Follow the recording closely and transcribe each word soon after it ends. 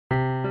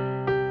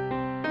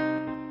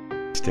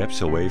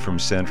Steps away from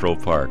Central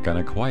Park on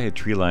a quiet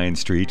tree-lined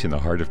street in the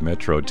heart of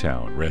Metro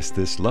Town rests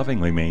this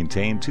lovingly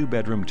maintained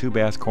 2-bedroom,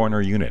 2-bath corner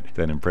unit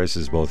that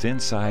impresses both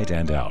inside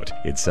and out.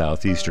 Its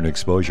southeastern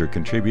exposure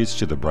contributes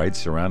to the bright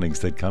surroundings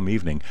that come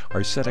evening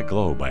are set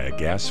aglow by a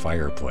gas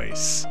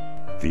fireplace.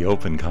 The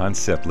open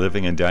concept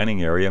living and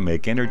dining area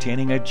make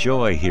entertaining a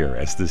joy here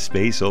as the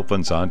space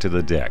opens onto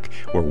the deck,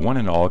 where one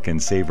and all can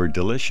savor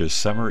delicious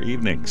summer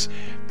evenings.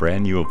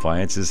 Brand new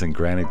appliances and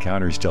granite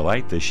counters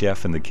delight the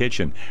chef in the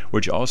kitchen,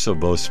 which also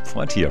boasts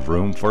plenty of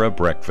room for a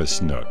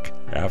breakfast nook.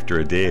 After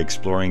a day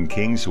exploring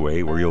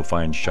Kingsway, where you'll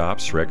find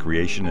shops,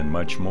 recreation, and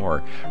much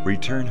more,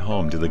 return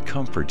home to the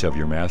comfort of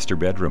your master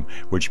bedroom,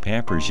 which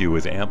pampers you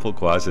with ample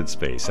closet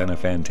space and a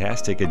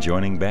fantastic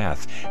adjoining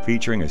bath,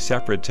 featuring a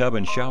separate tub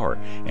and shower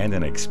and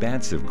an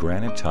expansive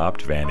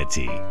granite-topped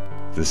vanity.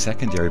 The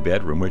secondary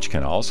bedroom, which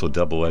can also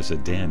double as a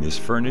den, is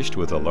furnished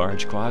with a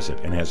large closet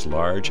and has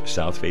large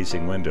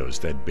south-facing windows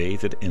that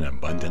bathe it in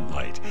abundant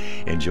light.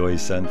 Enjoy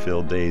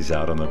sun-filled days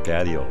out on the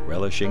patio,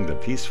 relishing the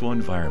peaceful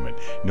environment,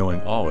 knowing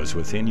all is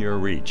within your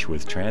reach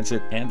with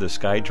transit and the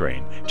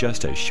SkyTrain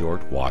just a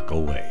short walk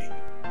away.